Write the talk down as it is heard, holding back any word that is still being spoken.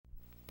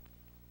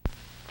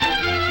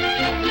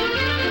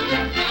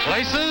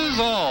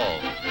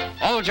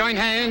all join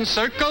hands,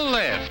 circle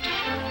left.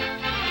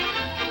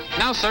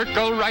 Now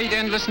circle right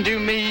and listen to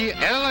me.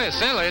 LS,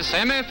 LS,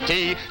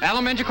 MFT.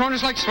 Alimentary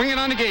corners like swinging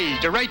on a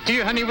gauge. A right to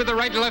your honey with a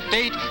right and left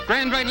 8.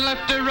 Grand right and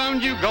left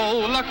around you go.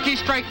 Lucky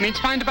strike means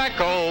fine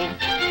tobacco.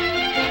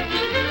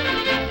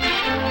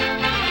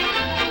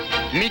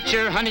 Meet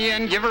your honey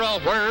and give her a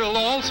whirl.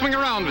 All swing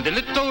around with the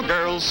little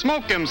girls.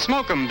 Smoke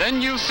 'em,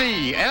 then you'll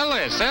see.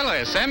 LS,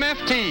 LS,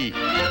 MFT.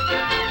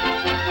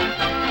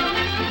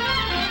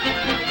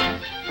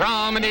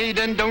 Promenade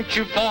and don't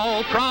you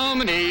fall.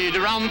 Promenade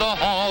around the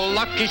hall.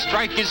 Lucky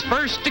strike is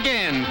first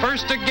again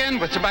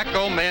with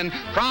tobacco men.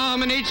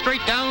 Promenade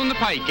straight down the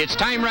pike. It's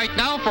time right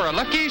now for a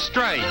lucky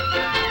strike.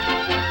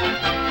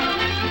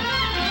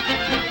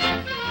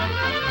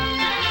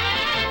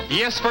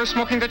 Yes, for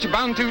smoking that you're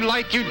bound to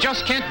like, you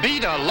just can't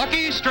beat a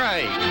lucky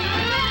strike.